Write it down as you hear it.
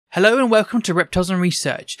Hello and welcome to Reptiles and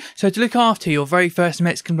Research. So to look after your very first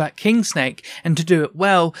Mexican black kingsnake, and to do it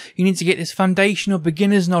well, you need to get this foundational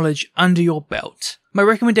beginner's knowledge under your belt. My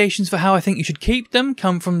recommendations for how I think you should keep them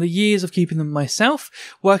come from the years of keeping them myself,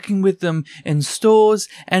 working with them in stores,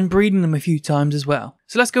 and breeding them a few times as well.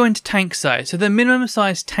 So let's go into tank size. So the minimum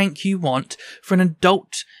size tank you want for an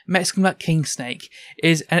adult Mexican black kingsnake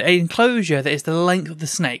is an enclosure that is the length of the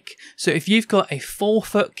snake. So if you've got a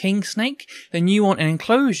 4-foot kingsnake, then you want an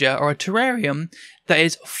enclosure or a terrarium that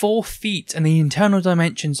is 4 feet and the internal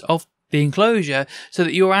dimensions of the enclosure so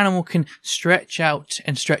that your animal can stretch out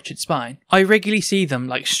and stretch its spine. I regularly see them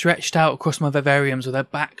like stretched out across my vivariums with their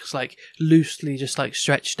backs like loosely just like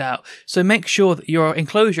stretched out. So make sure that your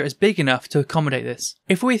enclosure is big enough to accommodate this.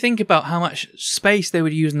 If we think about how much space they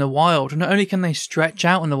would use in the wild, not only can they stretch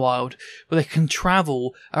out in the wild, but they can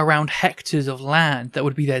travel around hectares of land that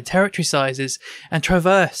would be their territory sizes and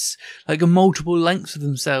traverse like multiple lengths of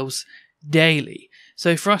themselves daily.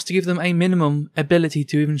 So for us to give them a minimum ability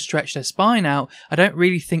to even stretch their spine out, I don't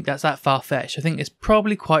really think that's that far-fetched. I think it's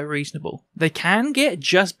probably quite reasonable. They can get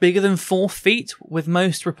just bigger than 4 feet, with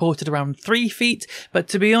most reported around 3 feet, but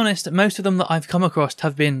to be honest, most of them that I've come across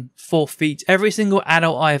have been 4 feet. Every single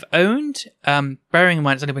adult I've owned, bearing in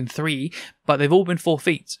mind it's only been 3, but they've all been 4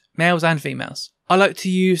 feet, males and females. I like to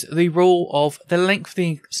use the rule of the length of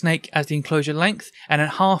the snake as the enclosure length, and then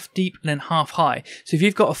half deep and then half high. So if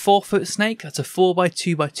you've got a 4-foot snake, that's a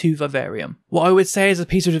 4x2x2 vivarium. What I would say as a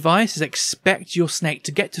piece of advice is expect your snake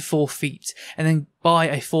to get to 4 feet and then buy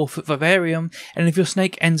a 4-foot vivarium. And if your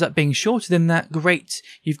snake ends up being shorter than that, great.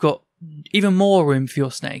 You've got even more room for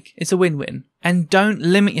your snake. It's a win-win. And don't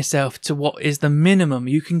limit yourself to what is the minimum.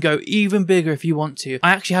 You can go even bigger if you want to.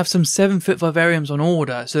 I actually have some 7-foot vivariums on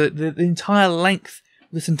order, so the entire length,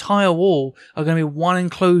 this entire wall, are going to be one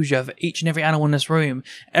enclosure for each and every animal in this room.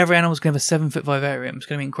 Every animal is going to have a 7-foot vivarium. It's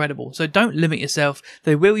going to be incredible. So don't limit yourself.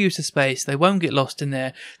 They will use the space. They won't get lost in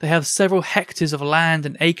there. They have several hectares of land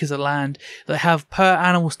and acres of land that have per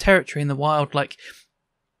animal's territory in the wild. Like,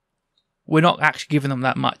 we're not actually giving them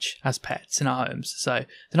that much as pets in our homes, so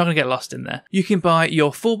they're not going to get lost in there. You can buy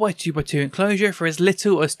your 4x2x2 enclosure for as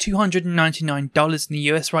little as $299 in the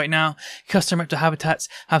US right now. Custom Reptile Habitats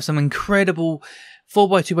have some incredible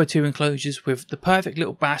 4x2x2 enclosures with the perfect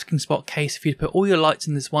little basking spot case for you to put all your lights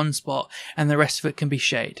in this one spot and the rest of it can be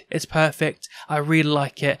shade. It's perfect. I really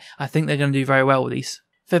like it. I think they're going to do very well with these.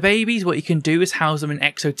 For babies, what you can do is house them in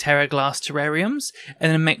exoterra glass terrariums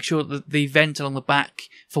and then make sure that the vent along the back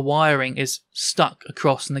for wiring is stuck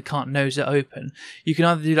across and they can't nose it open. You can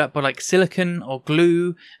either do that by like silicone or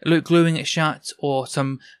glue, gluing it shut, or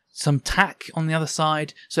some tack on the other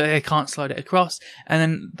side so they can't slide it across, and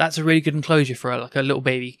then that's a really good enclosure for like a little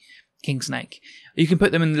baby kingsnake. You can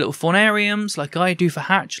put them in the little faunariums like I do for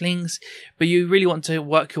hatchlings, but you really want to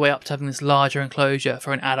work your way up to having this larger enclosure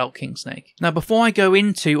for an adult kingsnake. Now, before I go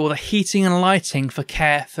into all the heating and lighting for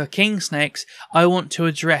care for kingsnakes, I want to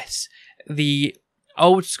address the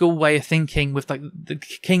old school way of thinking with like the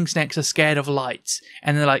kingsnakes are scared of lights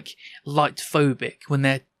and they're like light phobic when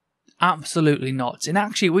they're absolutely not. And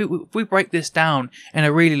actually, we break this down in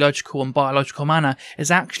a really logical and biological manner, it's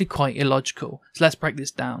actually quite illogical. So let's break this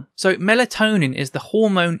down. So melatonin is the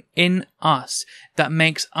hormone in us that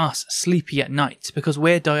makes us sleepy at night because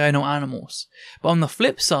we're diurnal animals. But on the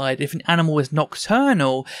flip side, if an animal is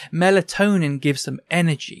nocturnal, melatonin gives them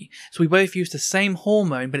energy. So we both use the same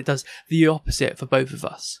hormone, but it does the opposite for both of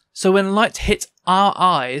us. So when light hits our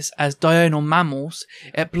eyes as diurnal mammals,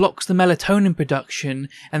 it blocks the melatonin production,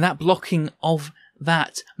 and that blocking of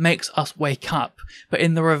that makes us wake up. But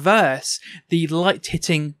in the reverse, the light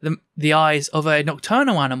hitting the eyes of a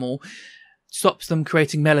nocturnal animal stops them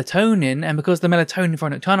creating melatonin, and because the melatonin for a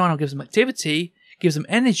nocturnal animal gives them activity, gives them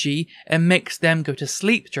energy, and makes them go to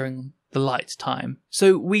sleep during the light time.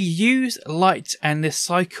 So we use light and this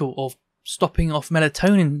cycle of stopping off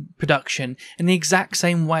melatonin production in the exact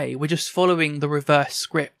same way. We're just following the reverse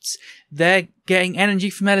scripts. They're getting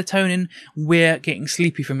energy from melatonin, we're getting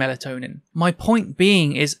sleepy from melatonin. My point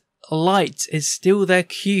being is light is still their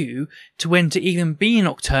cue to when to even be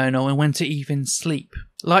nocturnal and when to even sleep.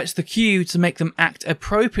 Light's the cue to make them act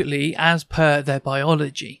appropriately as per their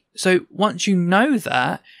biology. So once you know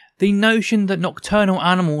that, the notion that nocturnal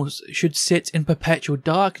animals should sit in perpetual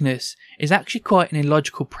darkness is actually quite an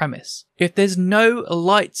illogical premise. If there's no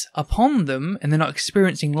light upon them and they're not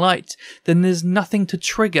experiencing light, then there's nothing to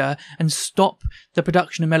trigger and stop the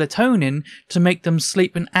production of melatonin to make them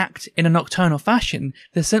sleep and act in a nocturnal fashion.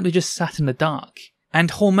 They're simply just sat in the dark.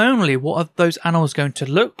 And hormonally, what are those animals going to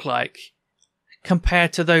look like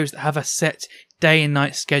compared to those that have a set day and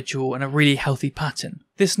night schedule and a really healthy pattern?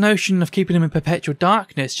 This notion of keeping them in perpetual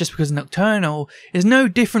darkness just because nocturnal is no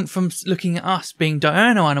different from looking at us being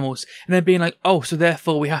diurnal animals and then being like, oh, so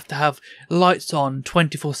therefore we have to have lights on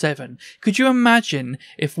 24/7. Could you imagine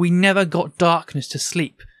if we never got darkness to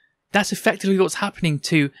sleep? That's effectively what's happening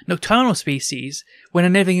to nocturnal species when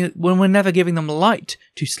we're never giving them light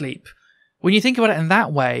to sleep. When you think about it in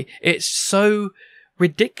that way, it's so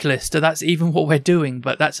ridiculous that that's even what we're doing,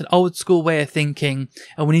 but that's an old school way of thinking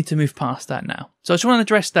and we need to move past that now. So I just want to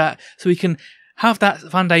address that so we can have that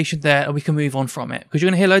foundation there and we can move on from it, because you're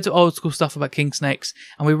going to hear loads of old school stuff about king snakes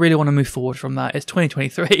and we really want to move forward from that. It's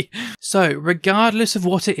 2023. So regardless of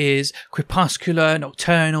what it is, crepuscular,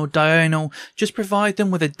 nocturnal, diurnal, just provide them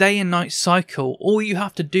with a day and night cycle. All you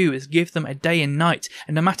have to do is give them a day and night,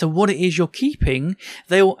 and no matter what it is you're keeping,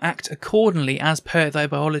 they will act accordingly as per their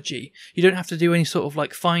biology. You don't have to do any sort of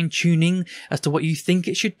like fine tuning as to what you think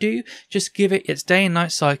it should do. Just give it its day and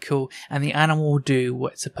night cycle and the animal will do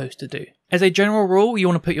what it's supposed to do. As a general rule, you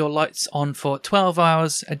want to put your lights on for 12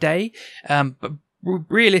 hours a day, but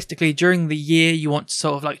realistically, during the year, you want to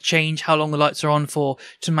sort of like change how long the lights are on for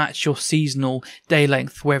to match your seasonal day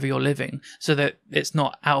length wherever you're living, so that it's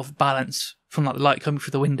not out of balance from like the light coming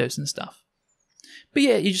through the windows and stuff. But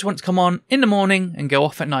yeah, you just want it to come on in the morning and go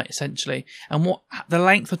off at night, essentially. And what the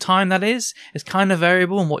length of time that is kind of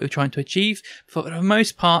variable in what you're trying to achieve. For the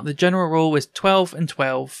most part, the general rule is 12 and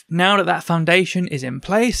 12. Now that that foundation is in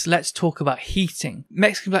place, let's talk about heating.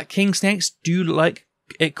 Mexican black king snakes do like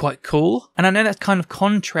it quite cool, and I know that's kind of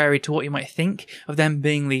contrary to what you might think of them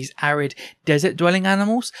being these arid desert dwelling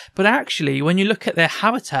animals, but actually when you look at their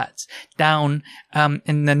habitats down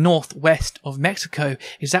in the northwest of Mexico,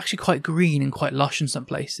 it's actually quite green and quite lush in some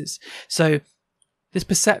places. So this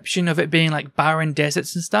perception of it being like barren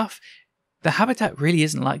deserts and stuff, the habitat really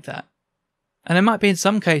isn't like that. And it might be in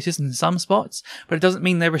some cases in some spots, but it doesn't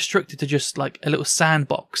mean they're restricted to just like a little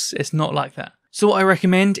sandbox. It's not like that. So what I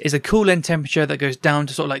recommend is a cool end temperature that goes down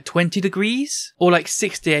to sort of like 20 degrees or like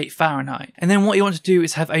 68 Fahrenheit. And then what you want to do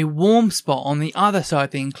is have a warm spot on the other side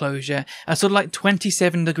of the enclosure at sort of like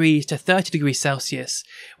 27 degrees to 30 degrees Celsius,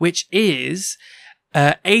 which is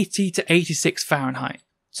 80 to 86 Fahrenheit.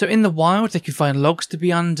 So in the wild, they can find logs to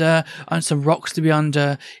be under, and some rocks to be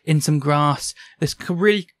under, in some grass. This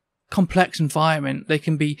really complex environment. They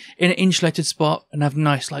can be in an insulated spot and have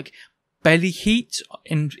nice like belly heat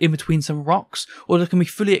in between some rocks, or they can be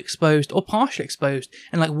fully exposed or partially exposed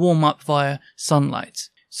and like warm up via sunlight.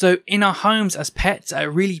 So in our homes as pets, at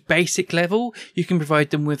a really basic level, you can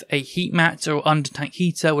provide them with a heat mat or under tank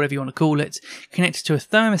heater, whatever you want to call it, connected to a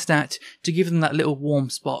thermostat to give them that little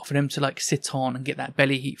warm spot for them to like sit on and get that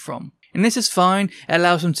belly heat from. And this is fine. It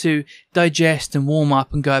allows them to digest and warm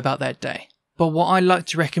up and go about their day. But what I like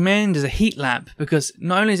to recommend is a heat lamp, because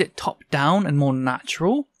not only is it top down and more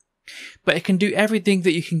natural, but it can do everything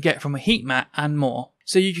that you can get from a heat mat and more.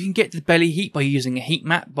 So you can get the belly heat by using a heat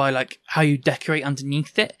mat, by like how you decorate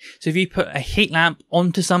underneath it. So if you put a heat lamp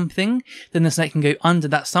onto something, then the snake can go under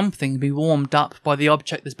that something and be warmed up by the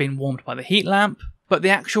object that's been warmed by the heat lamp. But the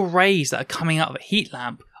actual rays that are coming out of a heat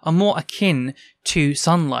lamp are more akin to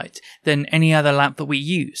sunlight than any other lamp that we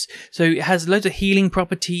use. So it has loads of healing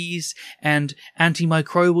properties and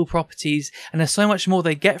antimicrobial properties, and there's so much more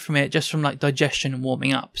they get from it just from like digestion and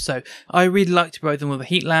warming up. So I really like to provide them with a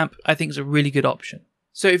heat lamp. I think it's a really good option.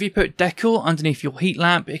 So if you put decal underneath your heat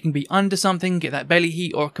lamp, it can be under something, get that belly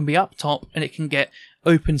heat, or it can be up top and it can get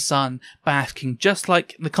open sun, basking, just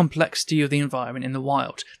like the complexity of the environment in the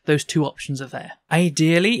wild. Those two options are there.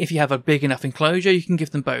 Ideally, if you have a big enough enclosure, you can give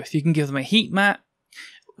them both. You can give them a heat mat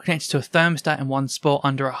connected to a thermostat in one spot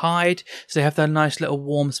under a hide, so they have that nice little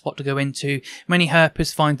warm spot to go into. Many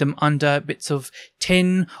herpers find them under bits of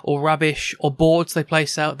tin or rubbish or boards they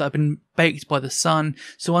place out that have been baked by the sun,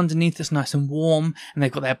 so underneath it's nice and warm, and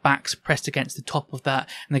they've got their backs pressed against the top of that,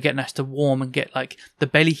 and they get nice to warm and get like the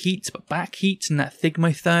belly heat but back heat and that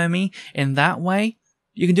thigmothermy in that way.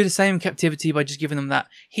 You can do the same in captivity by just giving them that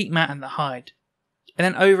heat mat and the hide.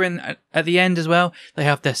 And then over at the end as well, they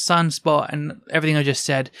have their sunspot and everything I just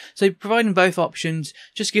said. So providing both options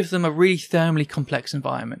just gives them a really thermally complex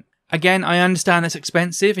environment. Again, I understand it's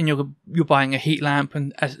expensive and you're buying a heat lamp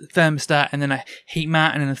and a thermostat and then a heat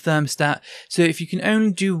mat and then a thermostat. So if you can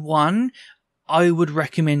only do one, I would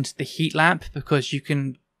recommend the heat lamp, because you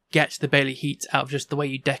can get the belly heat out of just the way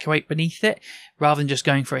you decorate beneath it rather than just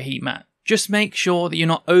going for a heat mat. Just make sure that you're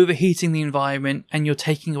not overheating the environment and you're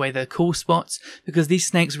taking away their cool spots, because these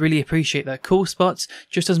snakes really appreciate their cool spots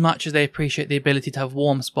just as much as they appreciate the ability to have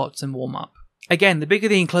warm spots and warm up. Again, the bigger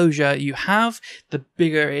the enclosure you have, the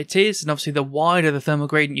bigger it is, and obviously the wider the thermal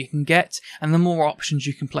gradient you can get, and the more options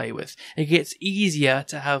you can play with. It gets easier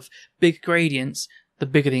to have big gradients the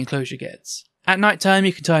bigger the enclosure gets. At night time,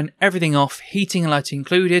 you can turn everything off, heating and lighting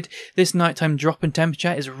included. This nighttime drop in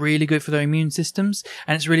temperature is really good for their immune systems,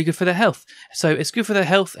 and it's really good for their health. So it's good for their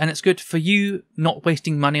health, and it's good for you not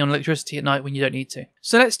wasting money on electricity at night when you don't need to.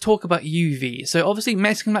 So let's talk about UV. So obviously,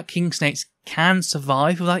 Mexican black king snakes can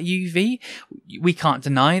survive without UV. We can't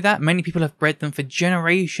deny that. Many people have bred them for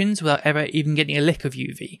generations without ever even getting a lick of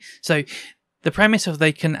UV. So the premise of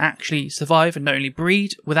they can actually survive and not only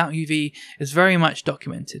breed without UV is very much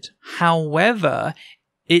documented. However,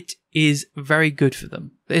 it is very good for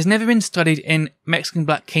them. It has never been studied in Mexican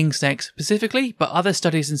black king snakes specifically, but other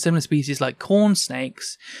studies in similar species like corn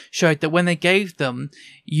snakes showed that when they gave them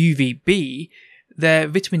UVB, their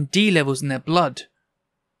vitamin D levels in their blood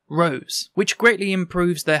rose, which greatly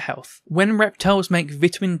improves their health. When reptiles make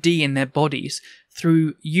vitamin D in their bodies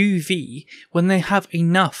through UV, when they have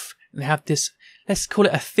enough, they have this, let's call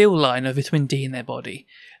it a fill line of vitamin D in their body,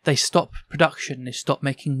 they stop production, they stop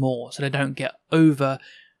making more, so they don't get overdosed,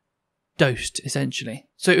 essentially.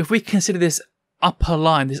 So if we consider this upper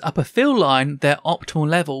line, this upper fill line, their optimal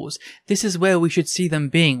levels, this is where we should see them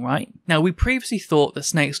being, right? Now, we previously thought that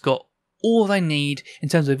snakes got all they need in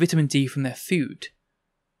terms of vitamin D from their food,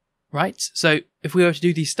 right? So if we were to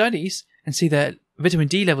do these studies and see their vitamin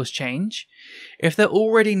D levels change, if they're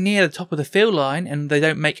already near the top of the fill line and they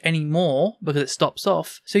don't make any more because it stops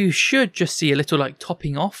off, so you should just see a little like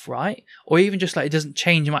topping off, right? Or even just like it doesn't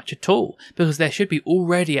change much at all because they should be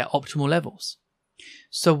already at optimal levels.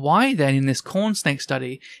 So why then in this corn snake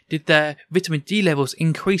study did their vitamin D levels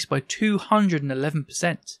increase by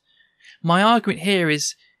 211%? My argument here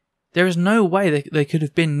is there is no way they could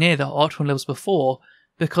have been near the optimal levels before,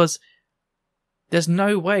 because there's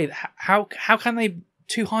no way. How can they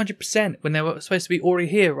 200% when they were supposed to be already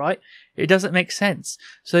here, right? It doesn't make sense.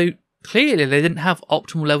 So clearly they didn't have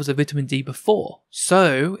optimal levels of vitamin D before.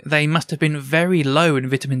 So they must have been very low in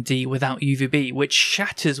vitamin D without UVB, which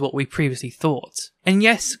shatters what we previously thought. And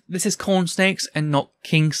yes, this is corn snakes and not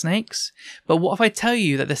king snakes. But what if I tell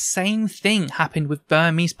you that the same thing happened with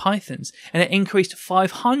Burmese pythons and it increased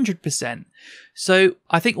 500%? So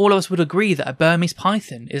I think all of us would agree that a Burmese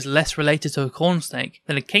python is less related to a corn snake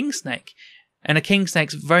than a king snake. And a king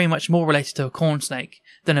snake's very much more related to a corn snake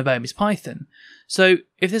than a Burmese python. So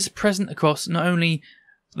if this is present across not only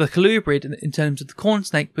the colubrid in terms of the corn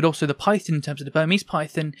snake, but also the python in terms of the Burmese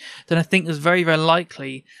python, then I think it's very, very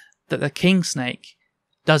likely that the king snake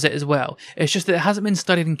does it as well. It's just that it hasn't been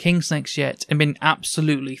studied in king snakes yet and been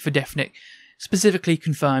absolutely for definite specifically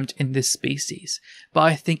confirmed in this species, but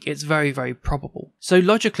I think it's very, very probable. So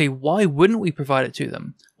logically, why wouldn't we provide it to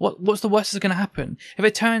them? What's the worst that's going to happen? If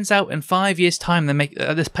it turns out in 5 years' time they make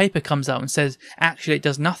this paper comes out and says actually it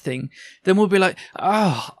does nothing, then we'll be like,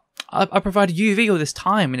 oh, I provided UV all this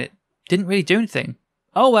time and it didn't really do anything.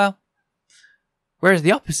 Oh well. Whereas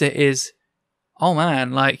the opposite is, oh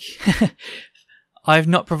man, like I've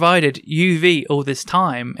not provided UV all this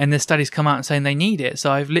time and the studies come out and saying they need it,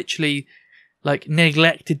 so I've literally like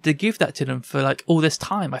neglected to give that to them for like all this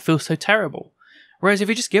time. I feel so terrible. Whereas if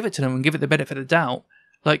you just give it to them and give it the benefit of the doubt,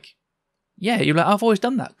 like, yeah, you're like, I've always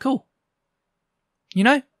done that. Cool. You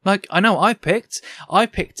know, like I know I picked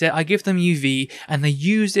it. I give them UV and they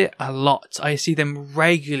use it a lot. I see them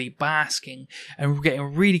regularly basking and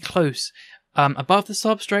getting really close, above the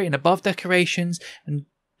substrate and above decorations and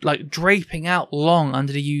like draping out long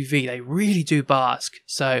under the UV. They really do bask.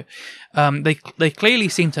 So, they clearly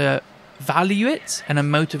seem to value it and are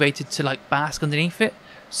motivated to like bask underneath it,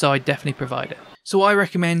 so I definitely provide it. So what I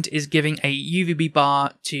recommend is giving a UVB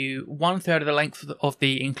bar to 1/3 of the length of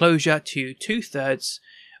the enclosure to 2/3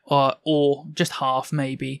 or just half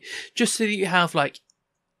maybe, just so that you have like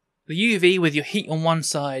the UV with your heat on one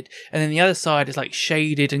side and then the other side is like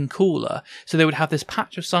shaded and cooler, so they would have this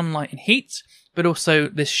patch of sunlight and heat but also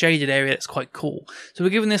this shaded area that's quite cool. So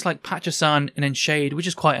we're giving this like patch of sun and then shade, which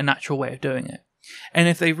is quite a natural way of doing it. And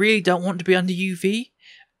if they really don't want to be under UV,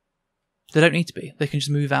 they don't need to be. They can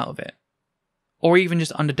just move out of it. Or even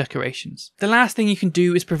just under decorations. The last thing you can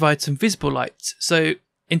do is provide some visible light. So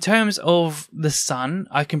in terms of the sun,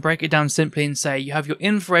 I can break it down simply and say you have your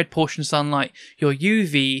infrared portion of sunlight, your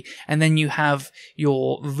UV, and then you have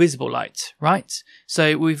your visible light, right?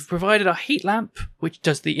 So we've provided our heat lamp, which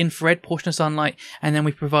does the infrared portion of sunlight, and then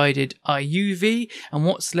we've provided our UV, and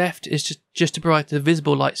what's left is just to provide the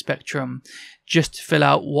visible light spectrum, just to fill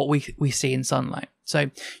out what we see in sunlight. So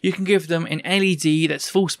you can give them an LED that's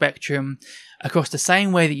full spectrum across the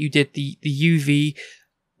same way that you did the UV,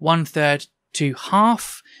 1/3 to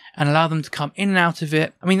half, and allow them to come in and out of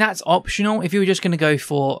it. I mean, that's optional. If you were just going to go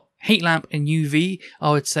for heat lamp and UV,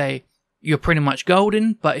 I would say you're pretty much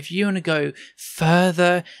golden. But if you want to go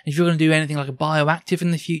further, if you're going to do anything like a bioactive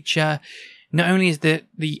in the future, not only is the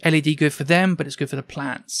LED good for them, but it's good for the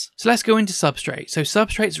plants. So let's go into substrate. So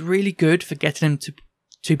substrate's really good for getting them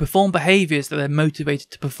to perform behaviors that they're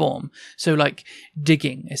motivated to perform. So like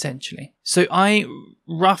digging, essentially. So I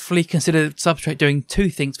roughly consider substrate doing two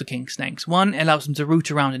things for king snakes. One, it allows them to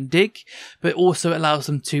root around and dig, but also allows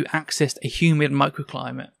them to access a humid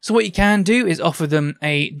microclimate. So what you can do is offer them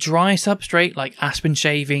a dry substrate like aspen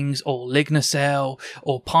shavings or lignocell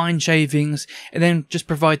or pine shavings, and then just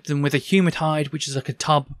provide them with a humid hide, which is like a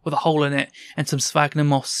tub with a hole in it and some sphagnum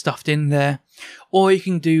moss stuffed in there. Or you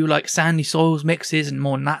can do like sandy soils mixes and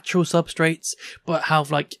more natural substrates, but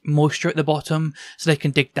have like moisture at the bottom so they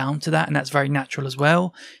can dig down to that, and that's very natural as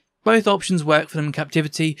well. Both options work for them in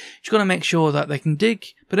captivity. You've got to make sure that they can dig,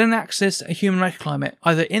 but then access a human microclimate,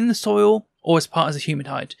 either in the soil or as part of a humid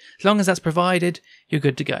hide. As long as that's provided, you're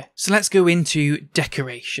good to go. So let's go into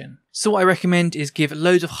decoration. So what I recommend is give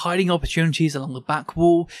loads of hiding opportunities along the back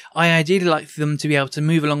wall. I ideally like them to be able to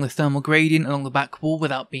move along the thermal gradient along the back wall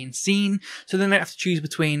without being seen. So then they have to choose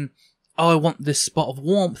between, oh, I want this spot of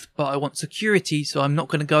warmth, but I want security, so I'm not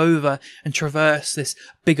going to go over and traverse this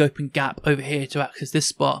big open gap over here to access this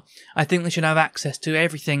spot. I think they should have access to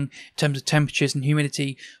everything in terms of temperatures and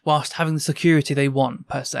humidity whilst having the security they want,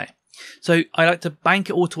 per se. So I like to bank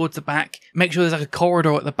it all towards the back, make sure there's like a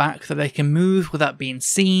corridor at the back that they can move without being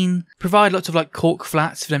seen, provide lots of like cork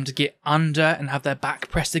flats for them to get under and have their back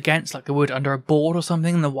pressed against like they would under a board or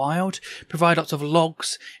something in the wild, provide lots of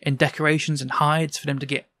logs and decorations and hides for them to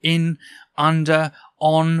get in, under,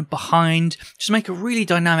 on, behind, just make a really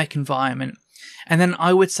dynamic environment. And then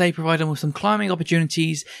I would say provide them with some climbing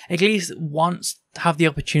opportunities, at least once have the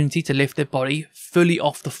opportunity to lift their body fully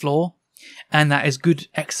off the floor. And that is good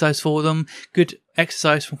exercise for them, good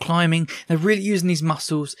exercise from climbing. They're really using these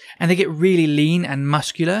muscles and they get really lean and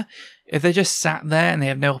muscular. If they're just sat there and they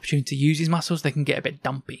have no opportunity to use these muscles, they can get a bit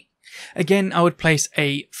dumpy. Again, I would place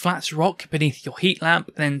a flat rock beneath your heat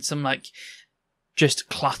lamp, then some like just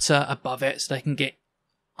clutter above it so they can get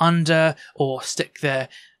under or stick their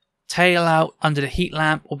tail out under the heat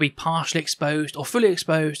lamp or be partially exposed or fully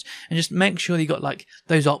exposed, and just make sure you got like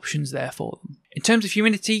those options there for them. In terms of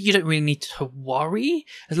humidity, you don't really need to worry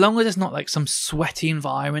as long as it's not like some sweaty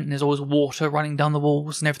environment and there's always water running down the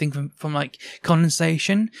walls and everything from like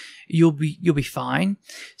condensation. You'll be fine.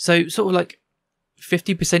 So sort of like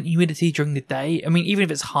 50% humidity during the day. I mean, even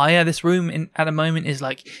if it's higher, this room at the moment is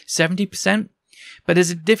like 70%, but there's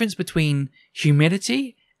a difference between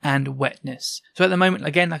humidity and wetness. So at the moment,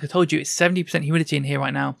 again, like I told you, it's 70% humidity in here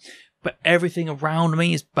right now, but everything around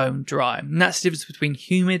me is bone dry. And that's the difference between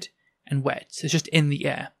humid and wet. It's just in the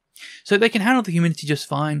air. So they can handle the humidity just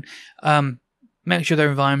fine. Make sure their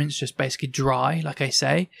environment's just basically dry, like I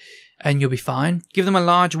say, and you'll be fine. Give them a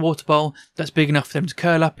large water bowl that's big enough for them to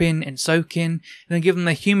curl up in and soak in, and then give them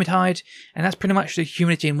a humid hide, and that's pretty much the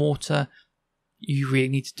humidity and water you really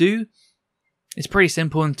need to do. It's pretty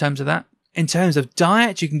simple in terms of that. In terms of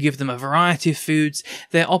diet, you can give them a variety of foods.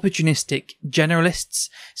 They're opportunistic generalists,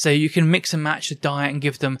 so you can mix and match the diet and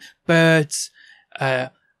give them birds,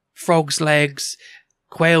 frogs' legs,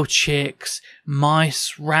 quail chicks,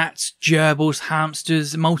 mice, rats, gerbils,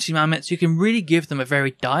 hamsters, multi-mammoths. You can really give them a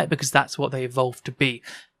varied diet because that's what they evolved to be.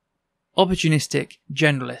 Opportunistic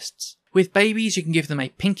generalists. With babies, you can give them a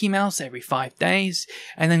pinky mouse every 5 days,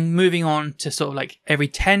 and then moving on to sort of like every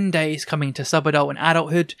 10 days coming to subadult and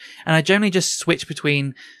adulthood. And I generally just switch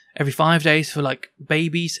between every 5 days for like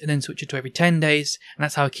babies and then switch it to every 10 days. And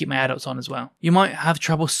that's how I keep my adults on as well. You might have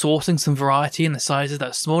trouble sourcing some variety in the sizes that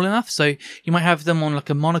are small enough. So you might have them on like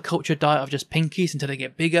a monoculture diet of just pinkies until they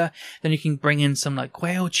get bigger. Then you can bring in some like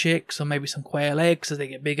quail chicks or maybe some quail eggs as they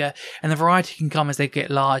get bigger. And the variety can come as they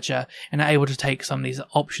get larger and are able to take some of these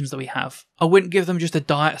options that we have. I wouldn't give them just a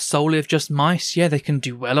diet solely of just mice. Yeah, they can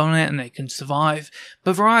do well on it and they can survive.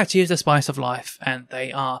 But variety is the spice of life, and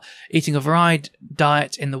they are eating a varied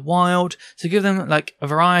diet in the wild. So give them like a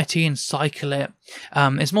variety and cycle it.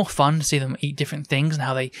 It's more fun to see them eat different things and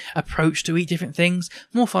how they approach to eat different things.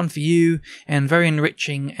 More fun for you and very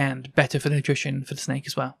enriching and better for the nutrition for the snake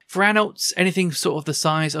as well. For adults, anything sort of the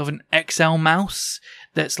size of an XL mouse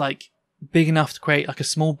that's like big enough to create like a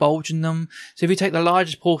small bulge in them. So if you take the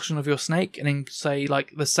largest portion of your snake and then say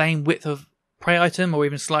like the same width of prey item or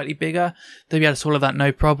even slightly bigger, they'll be able to swallow that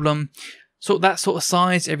no problem. Sort of that sort of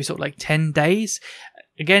size every sort of like 10 days.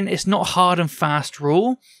 Again, it's not a hard and fast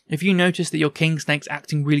rule. If you notice that your king snake's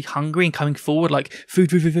acting really hungry and coming forward like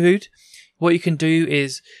food, what you can do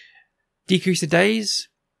is decrease the days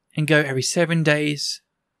and go every 7 days.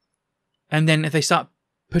 And then if they start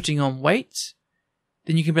putting on weight, then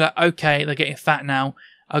then you can be like, okay, they're getting fat now.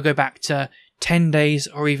 I'll go back to 10 days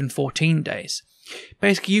or even 14 days.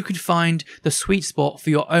 Basically, you could find the sweet spot for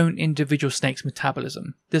your own individual snake's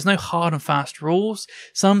metabolism. There's no hard and fast rules.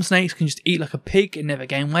 Some snakes can just eat like a pig and never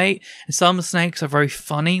gain weight. And some snakes are very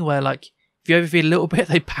funny where like, if you overfeed a little bit,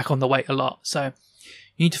 they pack on the weight a lot. So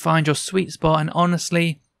you need to find your sweet spot, and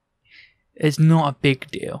honestly, it's not a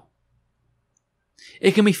big deal.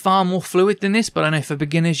 It can be far more fluid than this, but I know for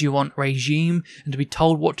beginners you want regime and to be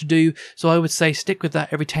told what to do, so I would say stick with that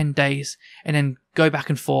every 10 days and then go back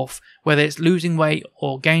and forth, whether it's losing weight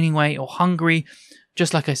or gaining weight or hungry,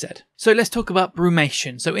 just like I said. So let's talk about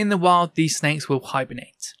brumation. So in the wild, these snakes will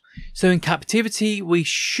hibernate. So in captivity, we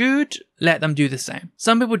should let them do the same.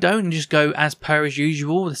 Some people don't and just go as per as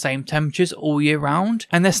usual, the same temperatures all year round.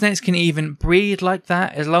 And their snakes can even breed like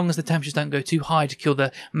that as long as the temperatures don't go too high to kill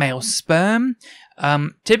the male sperm.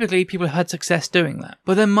 Typically, people have had success doing that.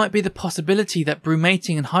 But there might be the possibility that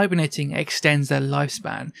brumating and hibernating extends their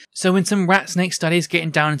lifespan. So in some rat snake studies,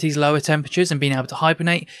 getting down into these lower temperatures and being able to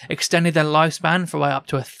hibernate extended their lifespan for way up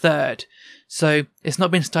to a third. So it's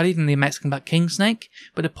not been studied in the Mexican black kingsnake,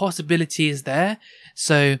 but the possibility is there.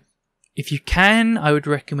 So if you can, I would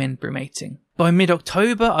recommend brumating. By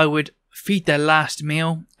mid-October, I would feed their last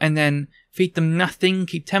meal and then feed them nothing,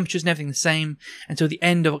 keep temperatures and everything the same until the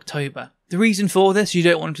end of October. The reason for this, you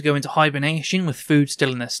don't want them to go into hibernation with food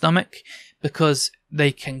still in their stomach because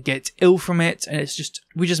they can get ill from it, and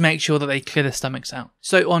we just make sure that they clear their stomachs out.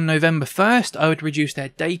 So on November 1st, I would reduce their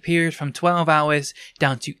day period from 12 hours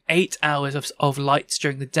down to 8 hours of lights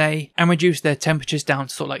during the day and reduce their temperatures down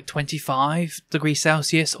to sort of like 25 degrees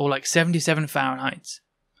Celsius or like 77 Fahrenheit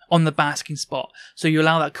on the basking spot, so you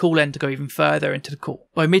allow that cool end to go even further into the cool.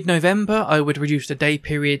 By mid-November, I would reduce the day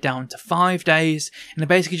period down to 5 days, and I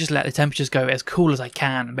basically just let the temperatures go as cool as I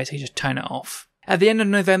can, and basically just turn it off. At the end of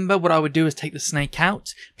November, what I would do is take the snake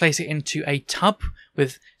out, place it into a tub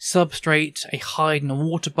with substrate, a hide and a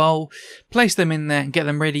water bowl, place them in there and get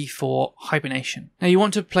them ready for hibernation. Now you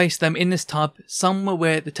want to place them in this tub somewhere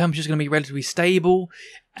where the temperature is going to be relatively stable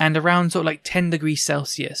and around sort of like 10 degrees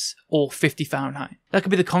Celsius or 50 Fahrenheit. That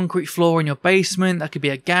could be the concrete floor in your basement, that could be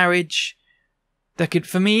a garage.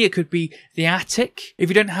 For me, it could be the attic. If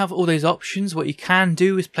you don't have all those options, what you can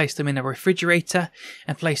do is place them in a refrigerator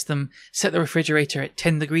and set the refrigerator at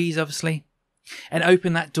 10 degrees, obviously, and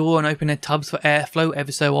open that door and open their tubs for airflow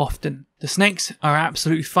ever so often. The snakes are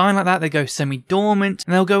absolutely fine like that. They go semi-dormant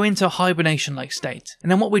and they'll go into a hibernation-like state.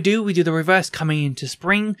 And then what we do the reverse coming into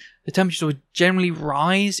spring. The temperatures will generally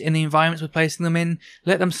rise in the environments we're placing them in.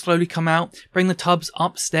 Let them slowly come out. Bring the tubs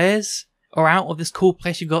upstairs or out of this cool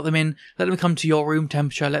place you've got them in, let them come to your room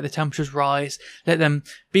temperature, let the temperatures rise, let them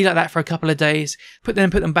be like that for a couple of days, put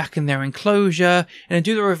them back in their enclosure, and then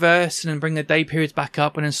do the reverse and then bring the day periods back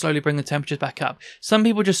up and then slowly bring the temperatures back up. Some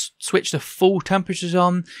people just switch the full temperatures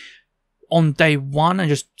on day one and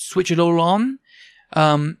just switch it all on.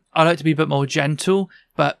 I like to be a bit more gentle,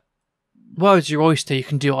 but well, it's your oyster, you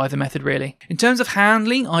can do either method really. In terms of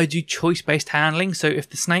handling, I do choice-based handling. So if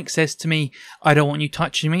the snake says to me, I don't want you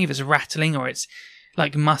touching me, if it's rattling or it's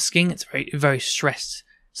like musking, it's very, very stressed.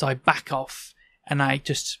 So I back off and I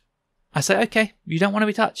say, okay, you don't want to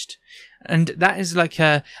be touched. And that is like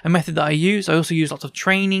a method that I use. I also use lots of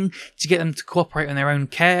training to get them to cooperate on their own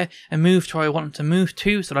care and move to where I want them to move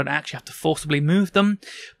to so that I don't actually have to forcibly move them.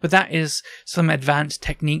 But that is some advanced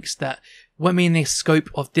techniques that won't be in the scope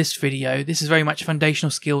of this video. This is very much foundational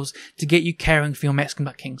skills to get you caring for your Mexican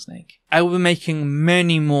black kingsnake. I will be making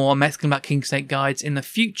many more Mexican black kingsnake guides in the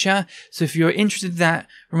future, so if you're interested in that,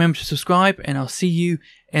 remember to subscribe and I'll see you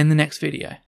in the next video.